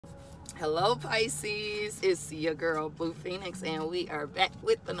Hello Pisces, it's your girl Blue Phoenix, and we are back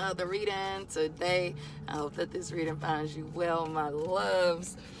with another reading today. I hope that this reading finds you well, my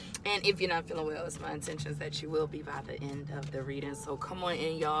loves. And if you're not feeling well, it's my intentions that you will be by the end of the reading. So come on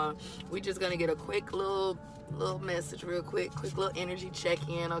in, y'all. We're just gonna get a quick little message real quick little energy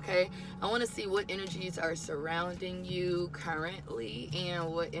check-in, okay? I want to see what energies are surrounding you currently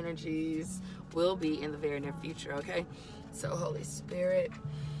and what energies will be in the very near future, okay? So Holy Spirit,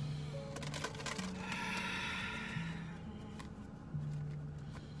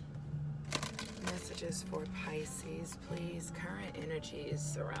 messages for Pisces, please. Current energies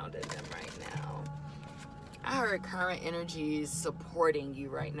surrounding them right now. I heard current energies supporting you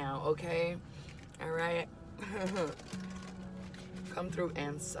right now, okay? All right. Come through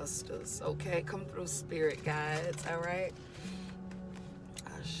ancestors, okay? Come through spirit guides, all right?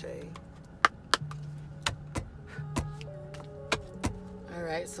 Ashe. All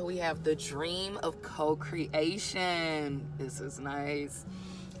right, so we have the dream of co-creation. This is nice.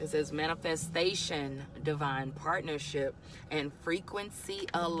 It says manifestation, divine partnership, and frequency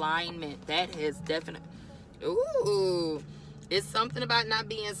alignment. That has definite. Ooh, it's something about not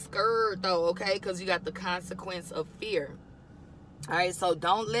being scared though, okay? Because you got the consequence of fear. All right, so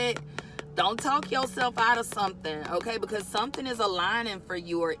don't talk yourself out of something, okay? Because something is aligning for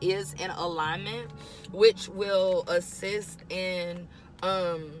you or is in alignment, which will assist in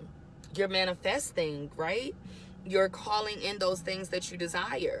your manifesting, right? You're calling in those things that you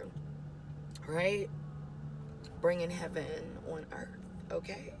desire, right? Bringing heaven on earth,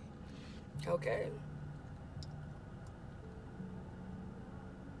 okay? Okay.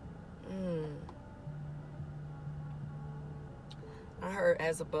 I heard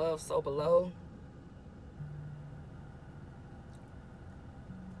as above, so below.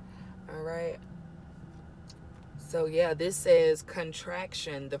 All right. So yeah, this says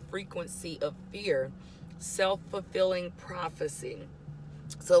contraction, the frequency of fear, self-fulfilling prophecy.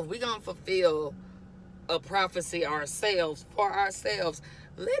 So if we're going to fulfill a prophecy ourselves, for ourselves,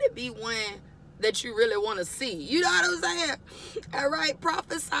 let it be one that you really want to see. You know what I'm saying? All right,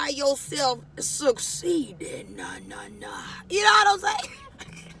 prophesy yourself succeeding. Nah. You know what I'm saying?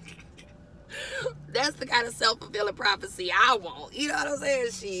 That's the kind of self-fulfilling prophecy I want. You know what I'm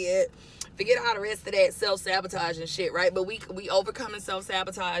saying? Shit. Forget all the rest of that self-sabotaging shit, right? But we overcoming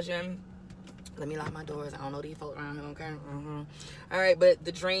self-sabotaging. Let me lock my doors. I don't know these folks around here, okay? All right, but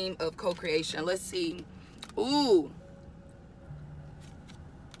the dream of co-creation. Let's see. Ooh.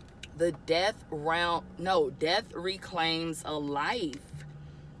 The death reclaims a life.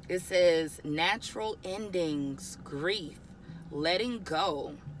 It says natural endings, grief, letting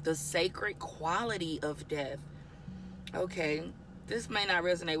go, the sacred quality of death. Okay, this may not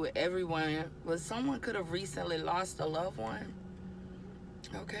resonate with everyone, but someone could have recently lost a loved one.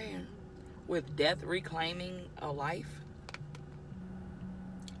 Okay, with death reclaiming a life.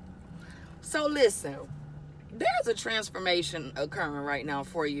 So listen, there's a transformation occurring right now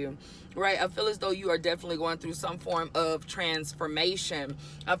for you, right? I feel as though you are definitely going through some form of transformation.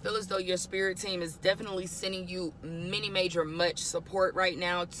 I feel as though your spirit team is definitely sending you much support right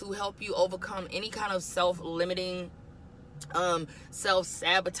now to help you overcome any kind of self-limiting,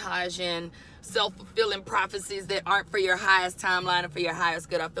 self-sabotaging, self-fulfilling prophecies that aren't for your highest timeline and for your highest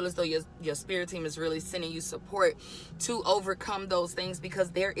good. I feel as though your spirit team is really sending you support to overcome those things,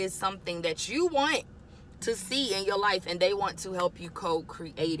 because there is something that you want to see in your life, and they want to help you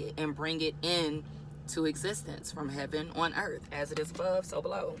co-create it and bring it in to existence from heaven on earth. As it is above, so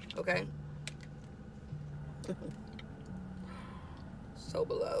below, okay? So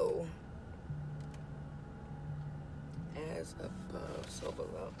below. As above, so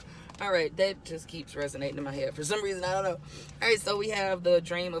below. All right, that just keeps resonating in my head for some reason. I don't know. All right, so we have the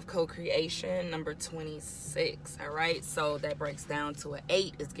dream of co-creation, number 26. All right, so that breaks down to an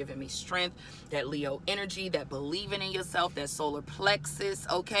 8. It's giving me strength, that Leo energy, that believing in yourself, that solar plexus.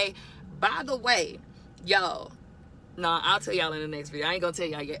 Okay, by the way, y'all, no, I'll tell y'all in the next video. I ain't gonna tell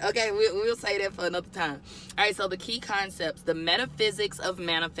y'all yet. Okay, we'll say that for another time. All right, so the key concepts: the metaphysics of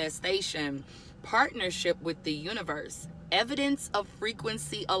manifestation, partnership with the universe, evidence of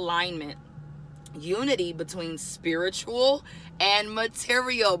frequency alignment, unity between spiritual and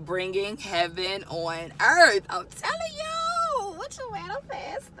material, bringing heaven on earth. I'm telling you, what you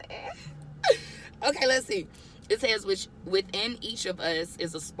manifesting? Okay, let's see. It says, which within each of us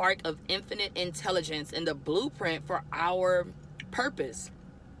is a spark of infinite intelligence and the blueprint for our purpose.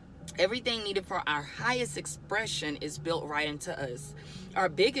 Everything needed for our highest expression is built right into us. Our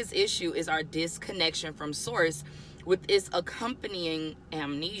biggest issue is our disconnection from source with its accompanying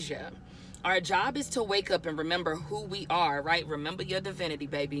amnesia. Our job is to wake up and remember who we are, right? Remember your divinity,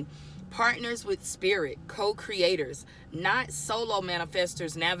 baby. Partners with spirit, co-creators, not solo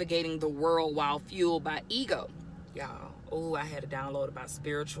manifestors navigating the world while fueled by ego. Y'all, oh, I had a download about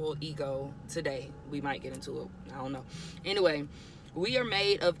spiritual ego today. We might get into it. I don't know. Anyway, we are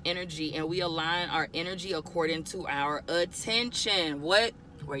made of energy, and we align our energy according to our attention. What?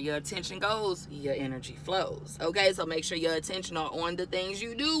 Where your attention goes, your energy flows. Okay, so make sure your attention are on the things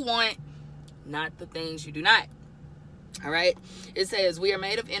you do want, not the things you do not. All right, it says we are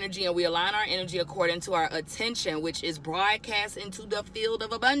made of energy, and we align our energy according to our attention, which is broadcast into the field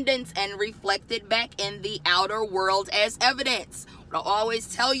of abundance and reflected back in the outer world as evidence. What I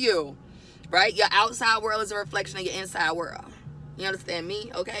always tell you, right? Your outside world is a reflection of your inside world. You understand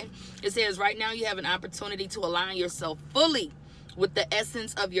me? Okay, it says right now you have an opportunity to align yourself fully with the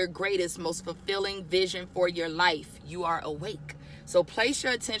essence of your greatest, most fulfilling vision for your life. You are awake. So place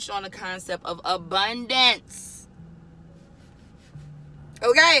your attention on the concept of abundance.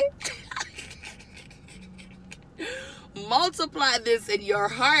 Okay? Multiply this in your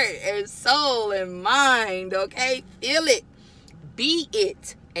heart and soul and mind. Okay? Feel it. Be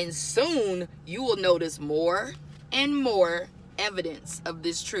it. And soon you will notice more and more evidence of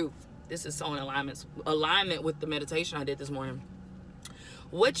this truth. This is so in alignment with the meditation I did this morning.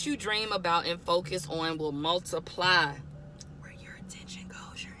 What you dream about and focus on will multiply. Where your attention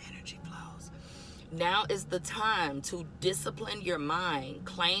goes, your energy flows. Now is the time to discipline your mind,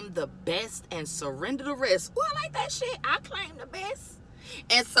 claim the best, and surrender the rest. Oh, I like that shit. I claim the best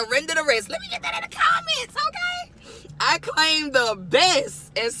and surrender the rest. Let me get that in the comments, okay? I claim the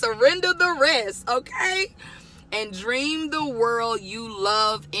best and surrender the rest, okay? And dream the world you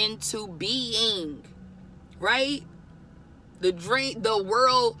love into being, right? The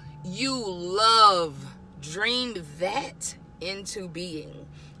world you love, dream that into being.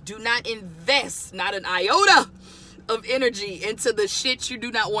 Do not invest, not an iota of energy into the shit you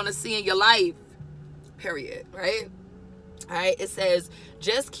do not want to see in your life. Period, right? All right, it says,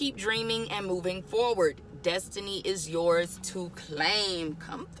 just keep dreaming and moving forward. Destiny is yours to claim.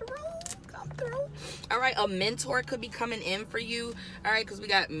 Come through. All right, a mentor could be coming in for you. All right, because we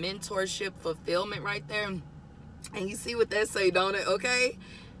got mentorship fulfillment right there. And you see what that say, don't it? Okay?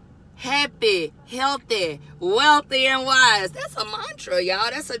 Happy, healthy, wealthy, and wise. That's a mantra, y'all.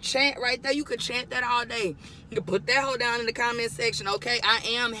 That's a chant right there. You could chant that all day. You can put that whole down in the comment section, okay? I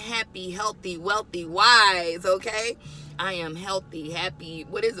am happy, healthy, wealthy, wise, okay? I am healthy, happy.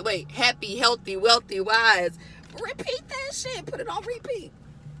 What is it? Wait. Happy, healthy, wealthy, wise. Repeat that shit. Put it on repeat.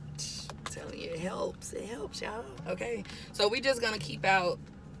 I'm telling you, it helps. It helps, y'all. Okay? So we just going to keep out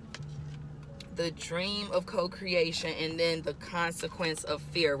the dream of co-creation and then the consequence of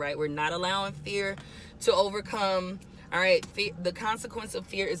fear, right? We're not allowing fear to overcome. All right, the consequence of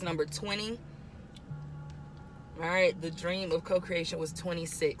fear is number 20. All right, the dream of co-creation was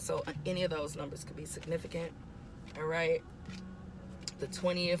 26. So any of those numbers could be significant. All right, the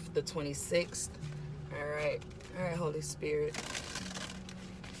 20th, the 26th. All right, Holy Spirit.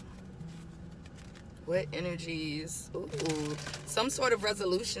 What energies? Ooh, some sort of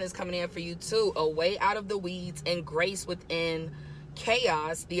resolution is coming in for you too. A way out of the weeds and grace within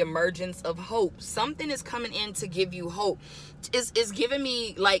chaos, the emergence of hope. Something is coming in to give you hope. It's giving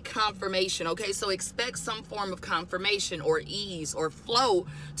me like confirmation, okay? So expect some form of confirmation or ease or flow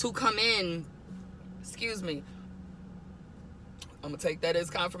to come in. Excuse me. I'm going to take that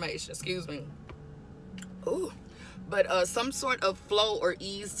as confirmation. Excuse me. Ooh. But some sort of flow or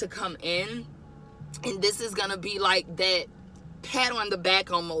ease to come in. And this is going to be like that pat on the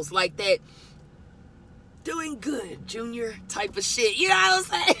back almost. Like that doing good, Junior type of shit. You know what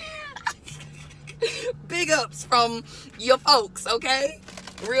I'm saying? Big ups from your folks, okay?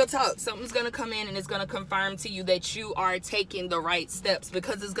 Real talk. Something's going to come in and it's going to confirm to you that you are taking the right steps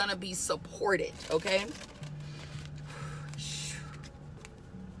because it's going to be supported, okay?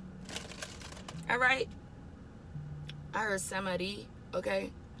 All right. I heard somebody,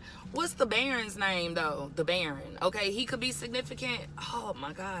 okay? What's the Baron's name, though? The Baron, okay? He could be significant. Oh,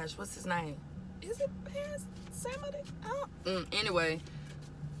 my gosh. What's his name? Is it Baron somebody? Oh. Anyway,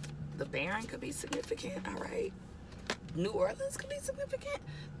 the Baron could be significant. All right. New Orleans could be significant.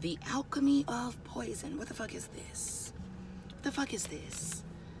 The alchemy of poison. What the fuck is this? What the fuck is this?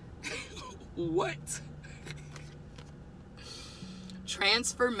 What?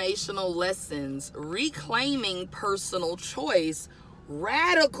 Transformational lessons. Reclaiming personal choice.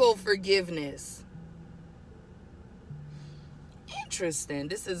 Radical forgiveness. Interesting.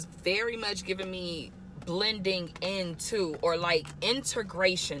 This is very much giving me blending into or like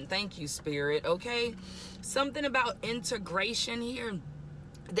integration. Thank you, Spirit. Okay. Something about integration here.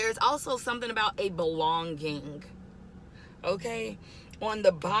 There's also something about a belonging. Okay, on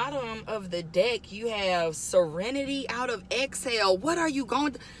the bottom of the deck, you have serenity out of exhale. What are you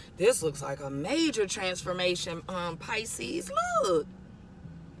going to? This looks like a major transformation, Pisces. Look.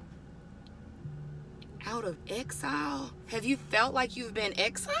 Out of exile. Have you felt like you've been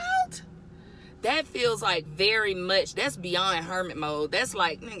exiled? That feels like very much, that's beyond hermit mode. That's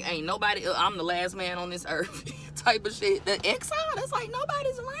like, ain't nobody, I'm the last man on this earth type of shit. The exile, that's like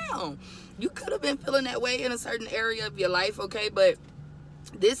nobody's around. You could have been feeling that way in a certain area of your life, okay? But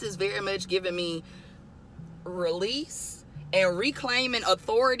this is very much giving me release and reclaiming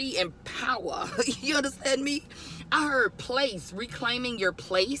authority and power. You understand me? I heard place, reclaiming your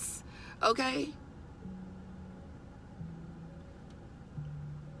place, okay?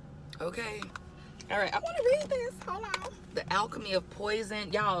 Okay. All right, I want to read this. Hold on. The alchemy of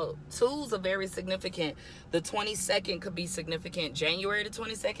poison. Y'all, twos are very significant. The 22nd could be significant. January the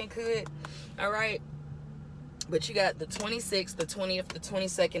 22nd could. All right. But you got the 26th, the 20th, the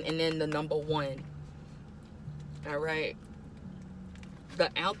 22nd, and then the number 1. All right.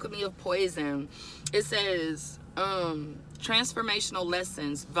 The alchemy of poison. It says, transformational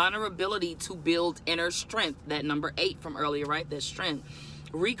lessons, vulnerability to build inner strength. That number 8 from earlier, right? That's strength.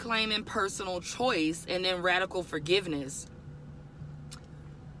 Reclaiming personal choice, and then radical forgiveness.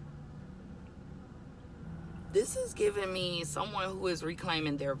 This is giving me someone who is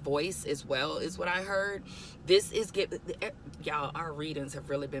reclaiming their voice as well, is what I heard. This is y'all, our readings have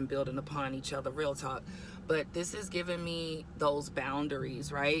really been building upon each other, real talk. But this is giving me those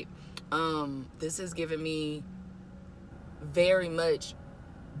boundaries, right? This is giving me very much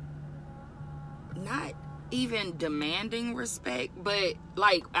not even demanding respect, but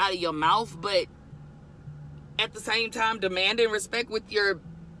like out of your mouth, but at the same time demanding respect with your,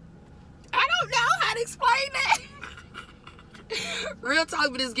 I don't know how to explain that. Real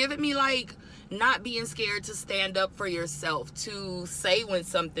talk, but it's giving me like not being scared to stand up for yourself, to say when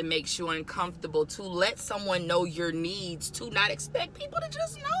something makes you uncomfortable, to let someone know your needs, to not expect people to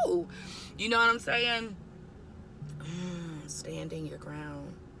just know. You know what I'm saying? Standing your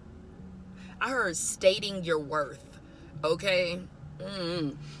ground. I heard stating your worth, okay?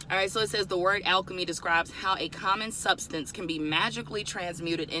 All right, so it says the word alchemy describes how a common substance can be magically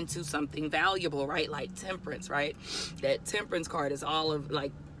transmuted into something valuable, right? Like temperance, right? That temperance card is all of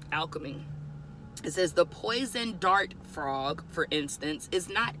like alchemy. It says the poison dart frog, for instance, is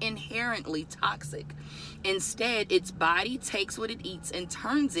not inherently toxic. Instead, its body takes what it eats and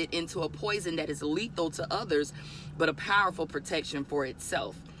turns it into a poison that is lethal to others, but a powerful protection for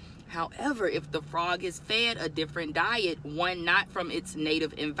itself. However, if the frog is fed a different diet, one not from its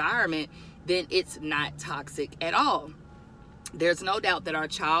native environment, then it's not toxic at all. There's no doubt that our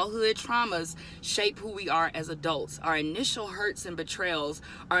childhood traumas shape who we are as adults. Our initial hurts and betrayals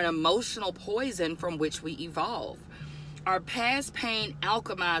are an emotional poison from which we evolve. Our past pain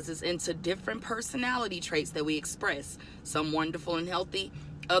alchemizes into different personality traits that we express. Some wonderful and healthy,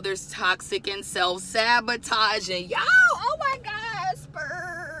 others toxic and self-sabotaging. Y'all, oh my God,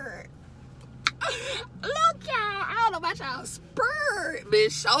 Spur. Look, y'all, I don't know about y'all. Spur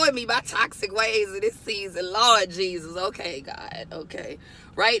been showing me my toxic ways in this season. Lord Jesus. Okay, God. Okay.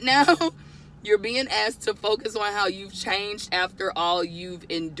 Right now, you're being asked to focus on how you've changed after all you've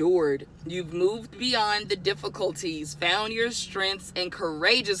endured. You've moved beyond the difficulties, found your strengths, and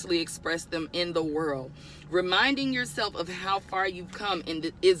courageously expressed them in the world. Reminding yourself of how far you've come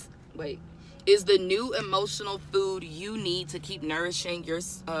is the new emotional food you need to keep nourishing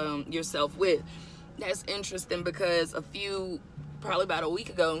yourself with. That's interesting because probably about a week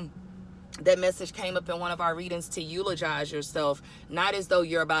ago, that message came up in one of our readings to eulogize yourself, not as though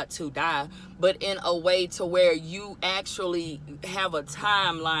you're about to die, but in a way to where you actually have a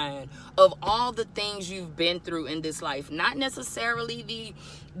timeline of all the things you've been through in this life. Not necessarily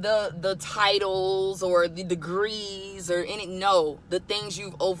the titles or the degrees or the things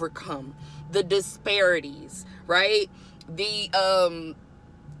you've overcome, the disparities, right? The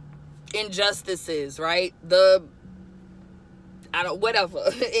injustices, right? Whatever,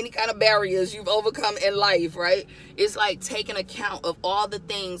 any kind of barriers you've overcome in life, right? It's like taking account of all the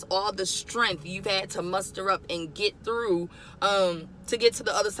things, all the strength you've had to muster up and get through to get to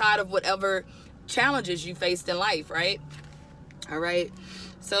the other side of whatever challenges you faced in life, right? All right.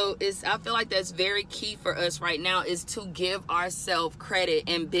 So I feel like that's very key for us right now, is to give ourselves credit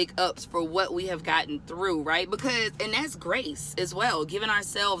and big ups for what we have gotten through, right? And that's grace as well, giving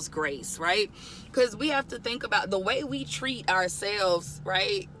ourselves grace, right? Because we have to think about the way we treat ourselves,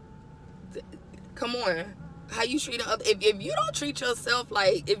 right? Come on. How you treat other, if you don't treat yourself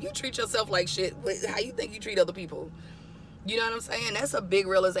like, if you treat yourself like shit, how you think you treat other people? You know what I'm saying? That's a big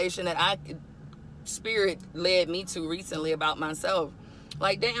realization that Spirit led me to recently about myself.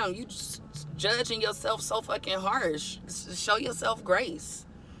 Like, damn, you just judging yourself so fucking harsh. Show yourself grace.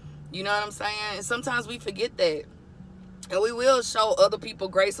 You know what I'm saying? And sometimes we forget that. And we will show other people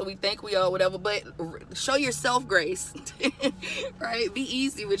grace, so we think we are, whatever, but show yourself grace. Right? Be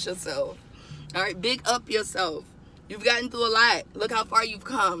easy with yourself. All right? Big up yourself. You've gotten through a lot. Look how far you've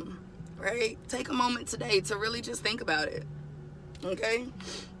come. Right? Take a moment today to really just think about it. Okay?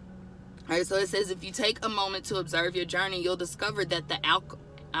 All right, so it says, if you take a moment to observe your journey, you'll discover that the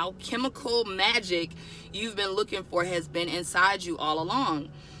alchemical magic you've been looking for has been inside you all along.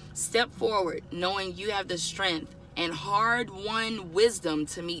 Step forward, knowing you have the strength and hard-won wisdom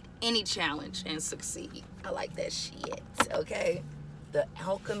to meet any challenge and succeed. I like that shit, okay? The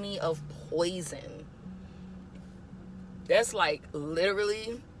alchemy of poison. That's like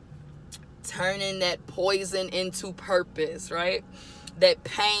literally turning that poison into purpose, right? That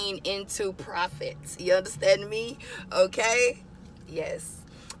pain into profits. You understand me? Okay? Yes.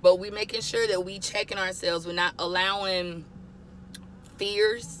 But we making sure that we checking ourselves. We're not allowing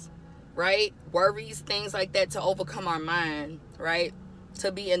fears, right? Worries, things like that to overcome our mind, right?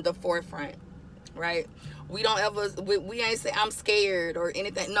 To be in the forefront, right? We don't ever, we ain't say I'm scared or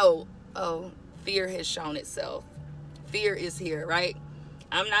anything. No. Oh, fear has shown itself. Fear is here, right?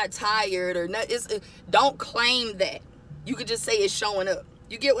 I'm not tired or not. Don't claim that. You could just say it's showing up.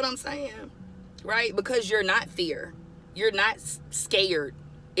 You get what I'm saying? Right? Because you're not fear. You're not scared.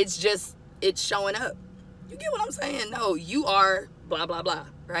 It's just, it's showing up. You get what I'm saying? No, you are blah, blah, blah.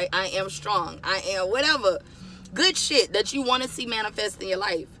 Right? I am strong. I am whatever. Good shit that you want to see manifest in your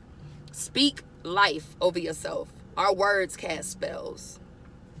life. Speak life over yourself. Our words cast spells.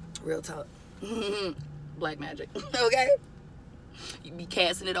 Real talk. Black magic. Okay? You be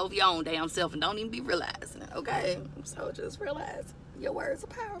casting it over your own damn self and don't even be realizing it, okay? So just realize your words are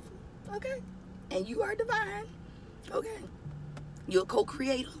powerful, okay? And you are divine, okay? You're a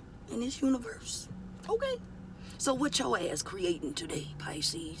co-creator in this universe, okay? So what your ass creating today,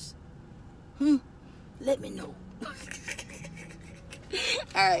 Pisces? Let me know. All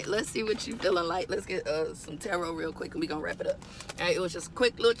right, let's see what you feeling like. Let's get some tarot real quick and we're gonna wrap it up. All right, it was just a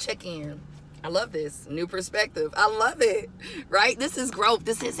quick little check-in. I love this. New perspective. I love it. Right? This is growth.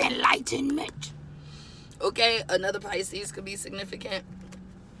 This is enlightenment. Okay, another Pisces could be significant.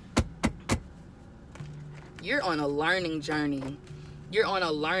 You're on a learning journey. You're on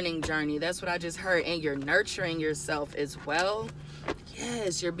a learning journey. That's what I just heard. And you're nurturing yourself as well.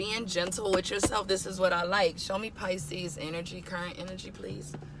 Yes, you're being gentle with yourself. This is what I like. Show me Pisces energy, current energy,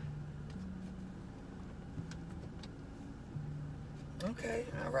 please. Okay,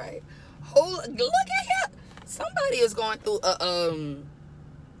 all right. Look at him. Somebody is going through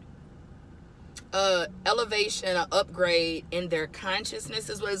a elevation, an upgrade in their consciousness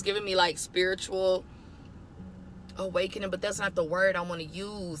is what it's giving me, like spiritual awakening, but that's not the word I want to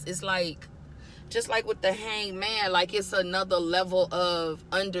use. It's like, just like with the Hangman, like it's another level of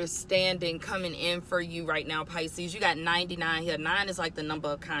understanding coming in for you right now, Pisces. You got 99 here. 9 is like the number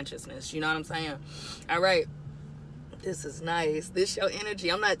of consciousness. You know what I'm saying? All right. This is nice. This your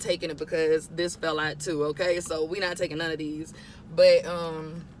energy. I'm not taking it because this fell out too, okay? So we're not taking none of these. But,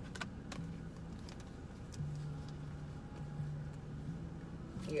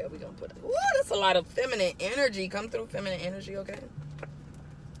 yeah, we're going to put it. Ooh, that's a lot of feminine energy. Come through, feminine energy, okay?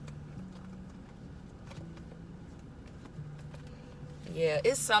 Yeah,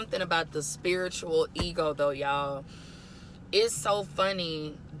 it's something about the spiritual ego, though, y'all. It's so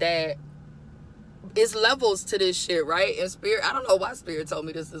funny that it's levels to this shit, right? And spirit, I don't know why spirit told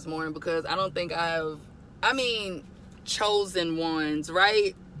me this morning, because I don't think chosen ones,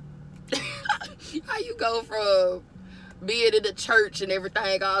 right? How you go from being in the church and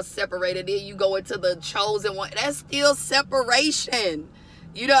everything all separated, then you go into the chosen one. That's still separation.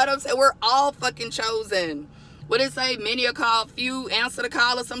 You know what I'm saying? We're all fucking chosen. What it say? Many are called, few answer the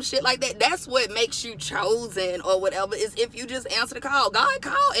call, or some shit like that. That's what makes you chosen or whatever, is if you just answer the call. God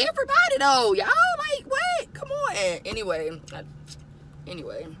called everybody though, y'all. Like, what? Come on. Anyway,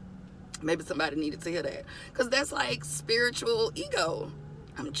 maybe somebody needed to hear that, because that's like spiritual ego.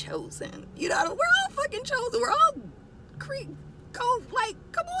 I'm chosen. You know, we're all fucking chosen. We're all like,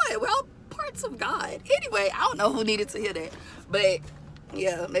 come on, we're all parts of God. Anyway, I don't know who needed to hear that, but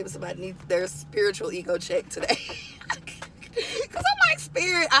yeah, maybe somebody needs their spiritual ego check today. Because I'm like,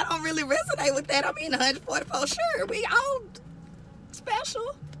 spirit, I don't really resonate with that. I mean, 144, sure. We all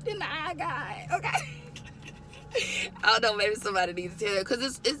special in the eye of God, okay? I don't know, maybe somebody needs to hear that.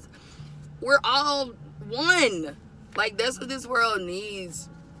 Because we're all one. Like, that's what this world needs,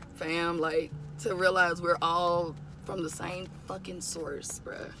 fam. Like, to realize we're all From the same fucking source,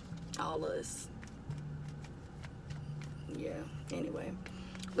 bruh. All us. Yeah, anyway.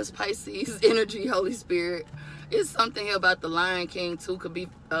 What's Pisces energy, Holy Spirit? It's something here about the Lion King too could be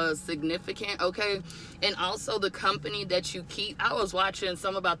significant, okay? And also the company that you keep. I was watching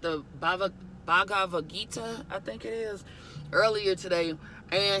some about the Bhagavad Gita, I think it is, earlier today.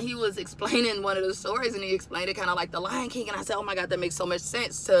 And he was explaining one of the stories, and he explained it kind of like the Lion King. And I said, oh my God, that makes so much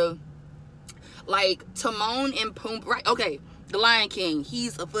sense to, like, Timon and Pumbaa. Right, okay, the Lion King,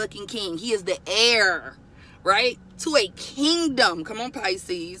 he's a fucking king. He is the heir, right, to a kingdom. Come on,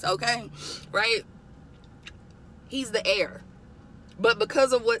 Pisces, okay, right? He's the heir. But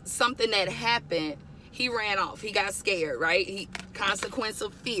because of something that happened, he ran off. He got scared, right? Consequence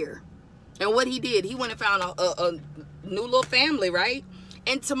of fear. And what he did, he went and found a new little family, right?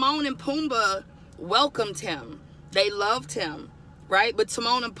 And Timon and Pumbaa welcomed him. They loved him, right? But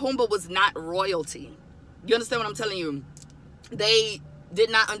Timon and Pumbaa was not royalty. You understand what I'm telling you? They did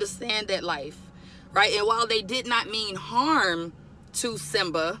not understand that life, right? And while they did not mean harm to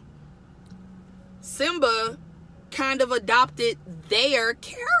Simba, Simba kind of adopted their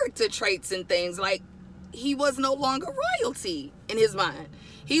character traits and things. Like, he was no longer royalty in his mind.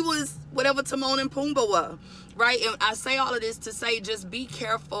 He was whatever Timon and Pumbaa were, right? And I say all of this to say, just be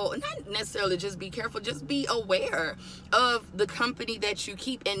careful. Not necessarily just be careful, just be aware of the company that you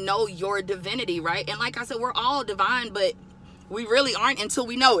keep and know your divinity, right? And like I said, we're all divine, but we really aren't until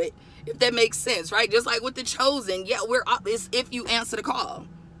we know it, if that makes sense, right? Just like with the chosen, yeah, it's if you answer the call.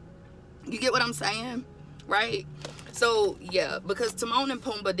 You get what I'm saying, right? So yeah, because Timon and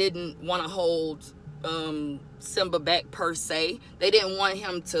Pumbaa didn't want to hold Simba back per se. They didn't want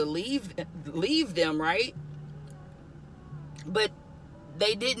him to leave them, right? But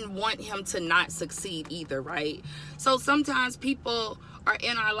they didn't want him to not succeed either, right? So sometimes people are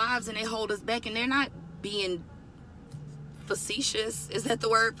in our lives and they hold us back, and they're not being facetious. Is that the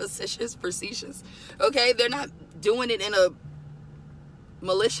word? Facetious? Okay, they're not doing it in a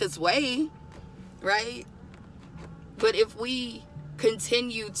malicious way, right? But if we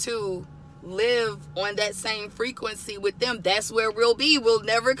continue to live on that same frequency with them, that's where we'll be. We'll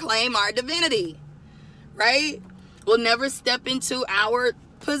never claim our divinity, right? We'll never step into our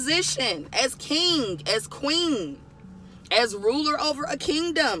position as king, as queen, as ruler over a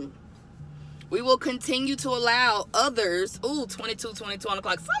kingdom. We will continue to allow others. Ooh, 22 on the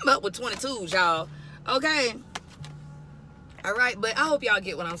clock. Something up with 22s, y'all. Okay. All right, but I hope y'all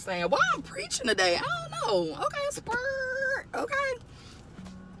get what I'm saying. Why I'm preaching today, I don't know. Okay, spur. Okay.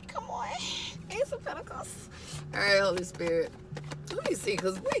 Come on. Ace of Pentacles. All right, Holy Spirit. Let me see,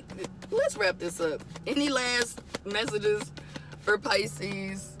 because let's wrap this up. Any last messages for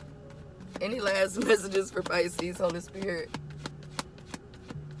Pisces? Any last messages for Pisces, Holy Spirit?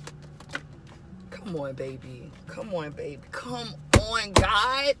 Come on, baby. Come on, baby. Come on,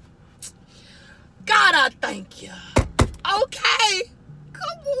 God. God, I thank you. Okay.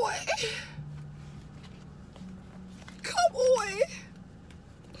 Come on. Come on.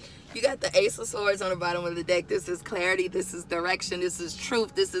 You got the Ace of Swords on the bottom of the deck. This is clarity. This is direction. This is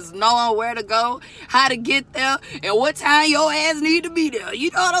truth. This is knowing where to go, how to get there, and what time your ass need to be there.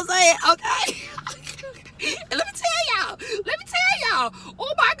 You know what I'm saying? Okay. And let me tell y'all.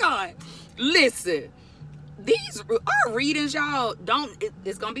 Oh my God. Listen. Our readings, y'all,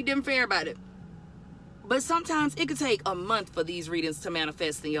 it's going to be different for everybody. But sometimes it could take a month for these readings to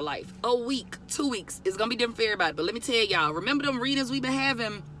manifest in your life. A week, 2 weeks. It's going to be different for everybody. But let me tell y'all, remember them readings we've been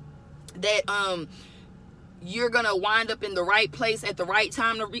having that you're going to wind up in the right place at the right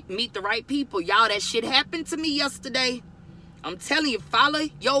time to meet the right people. Y'all, that shit happened to me yesterday. I'm telling you, follow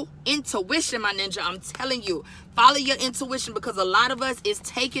your intuition, my ninja. I'm telling you, follow your intuition, because a lot of us is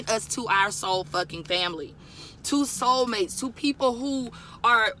taking us to our soul fucking family. Two soulmates, two people who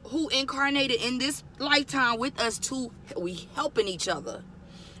incarnated in this lifetime with us, we helping each other,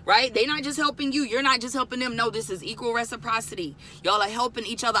 right? They not just helping you, you're not just helping them. No, this is equal reciprocity. Y'all are helping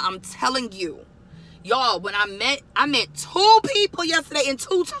each other. I'm telling you, y'all, when I met two people yesterday in two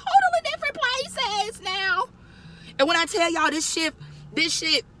totally different places now. And when I tell y'all this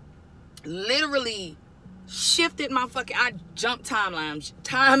shit literally shifted my I jumped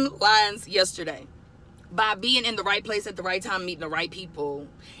timelines yesterday by being in the right place at the right time, meeting the right people.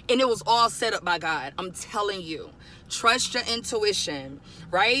 And it was all set up by God. I'm telling you, trust your intuition,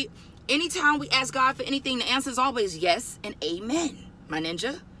 right? Anytime we ask God for anything, the answer is always yes and amen, my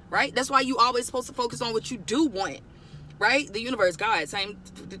ninja, right? That's why you always supposed to focus on what you do want, right? The universe, God, same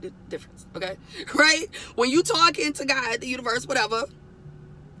difference, okay? Right? When you talk into God, the universe, whatever,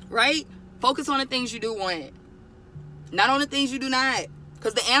 right? Focus on the things you do want, not on the things you do not,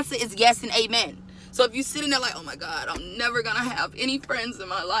 because the answer is yes and amen. So if you're sitting there like, oh my God, I'm never gonna have any friends in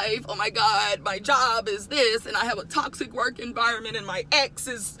my life. Oh my God, my job is this, and I have a toxic work environment, and my ex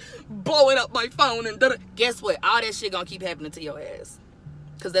is blowing up my phone, and da-da. Guess what? All that shit gonna keep happening to your ass.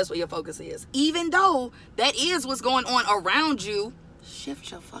 Because that's where your focus is. Even though that is what's going on around you, shift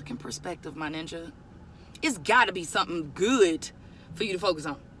your fucking perspective, my ninja. It's gotta be something good for you to focus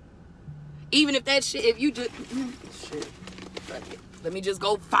on. Even if that shit, if you just, shit, fuck it. Let me just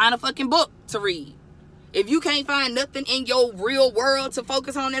go find a fucking book to read. If you can't find nothing in your real world to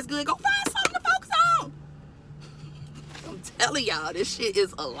focus on that's good, go find something to focus on. I'm telling y'all, this shit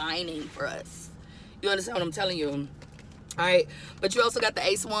is aligning for us. You understand what I'm telling you? All right, but you also got the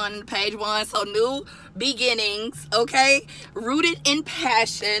ace one, page one, so new beginnings, okay? Rooted in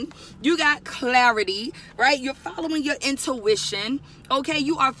passion. You got clarity, right? You're following your intuition, okay?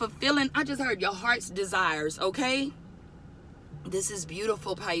 You are fulfilling, I just heard, your heart's desires, okay? This is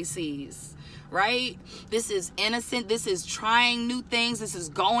beautiful, Pisces, right? This is innocent. This is trying new things. This is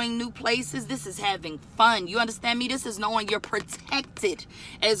going new places. This is having fun. You understand me? This is knowing you're protected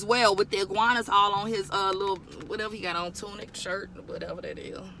as well, with the iguanas all on his little, whatever he got on, tunic, shirt, whatever that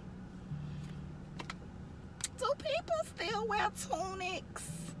is. Do people still wear tunics?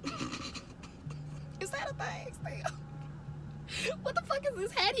 Is that a thing still? What the fuck is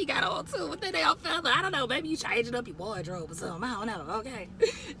this hat he got on too? What the damn feather? I don't know. Maybe you changing up your wardrobe or something. I don't know. Okay.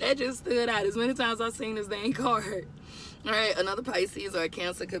 That just stood out. As many times I've seen this dang card. All right. Another Pisces or a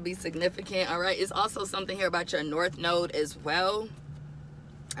Cancer could be significant. All right. It's also something here about your North Node as well.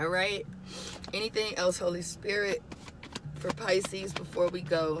 All right. Anything else, Holy Spirit, for Pisces before we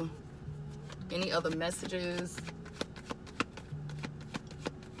go? Any other messages?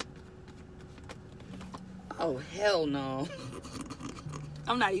 Oh, hell no.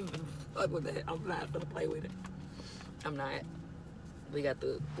 I'm not even fuck with that. I'm not gonna play with it. I'm not. We got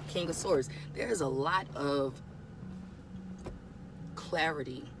the King of Swords. There's a lot of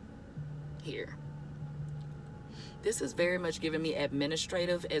clarity here. This is very much giving me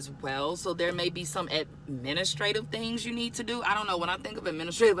administrative as well. So there may be some administrative things you need to do. I don't know. When I think of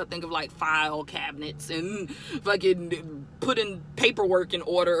administrative, I think of like file cabinets and fucking putting paperwork in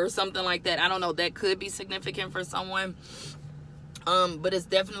order or something like that. I don't know. That could be significant for someone. But it's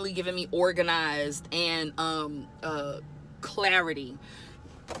definitely giving me organized and clarity.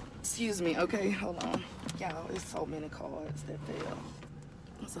 Excuse me. Okay, hold on. Y'all, there's so many cards that fell.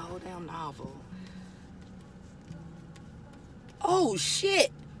 It's a whole damn novel. Oh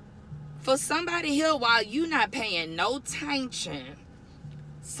shit. For somebody here, while you not paying no attention,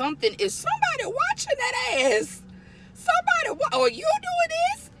 somebody watching that ass. Are you doing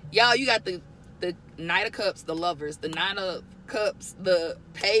this? Y'all, you got the Knight of Cups, the Lovers, the Nine of Cups, the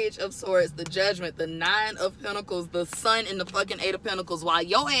Page of Swords, the Judgment, the Nine of Pentacles, the Sun, and the fucking Eight of Pentacles. While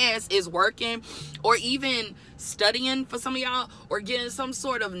your ass is working or even studying for some of y'all, or getting some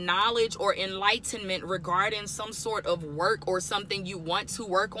sort of knowledge or enlightenment regarding some sort of work or something you want to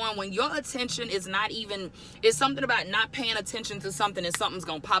work on, when your attention is not even, it's something about not paying attention to something and something's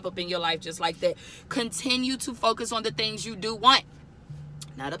gonna pop up in your life just like that. Continue to focus on the things you do want.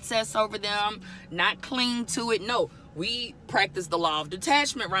 Not obsess over them, not cling to it. No, we practice the law of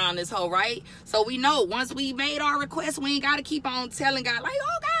detachment around this whole, right? So we know once we made our request, we ain't got to keep on telling God, like,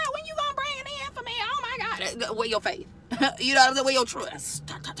 oh God, when you gonna bring it in for me? Oh my God. Where your faith? You know what I'm saying? Where your trust?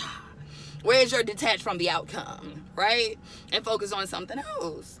 Where's your detached from the outcome, right? And focus on something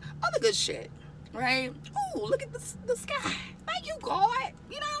else. Other good shit, right? Ooh, look at the sky. Thank you, God.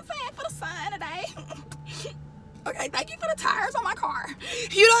 You know what I'm saying? For the sun today. Okay, thank you for the tires on my car.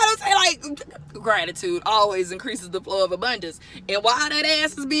 You know what I'm saying? Like, gratitude always increases the flow of abundance. And while that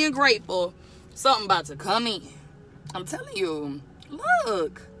ass is being grateful, something about to come in. I'm telling you.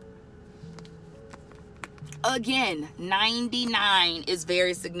 Look. Again, 99 is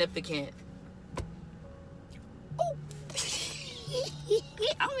very significant. Oh.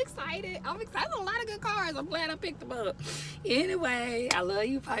 I'm excited. There's a lot of good cards. I'm glad I picked them up. Anyway, I love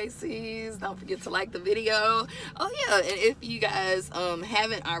you, Pisces. Don't forget to like the video. Oh yeah, and if you guys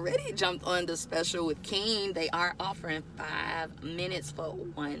haven't already jumped on the special with Keen, they are offering 5 minutes for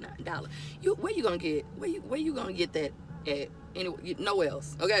 $1. Where you gonna get that at? Anyway, nowhere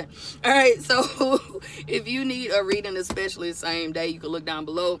else. Okay. All right, so if you need a reading, especially the same day, you can look down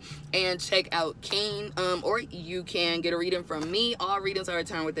below and check out Keen, or you can get a reading from me. All readings are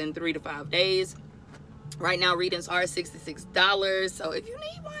returned within 3 to 5 days. Right now readings are $66, so if you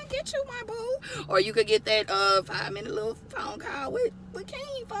need one, get you one, boo. Or you could get that 5-minute little phone call with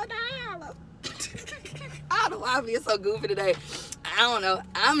Keen for $1. I don't know why I'm being so goofy today. I don't know.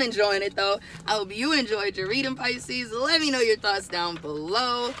 I'm enjoying it though. I hope you enjoyed your reading, Pisces. Let me know your thoughts down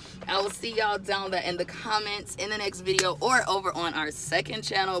below. I will see y'all down there in the comments in the next video, or over on our second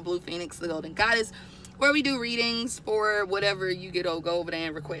channel, Blue Phoenix, the Golden Goddess, where we do readings for whatever you get, go over there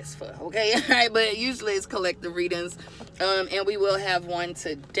and request for, okay? All right, but usually it's collective readings, and we will have one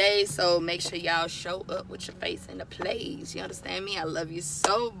today, so make sure y'all show up with your face in the place. You understand me? I love you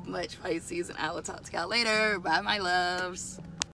so much, Pisces, and I will talk to y'all later. Bye, my loves.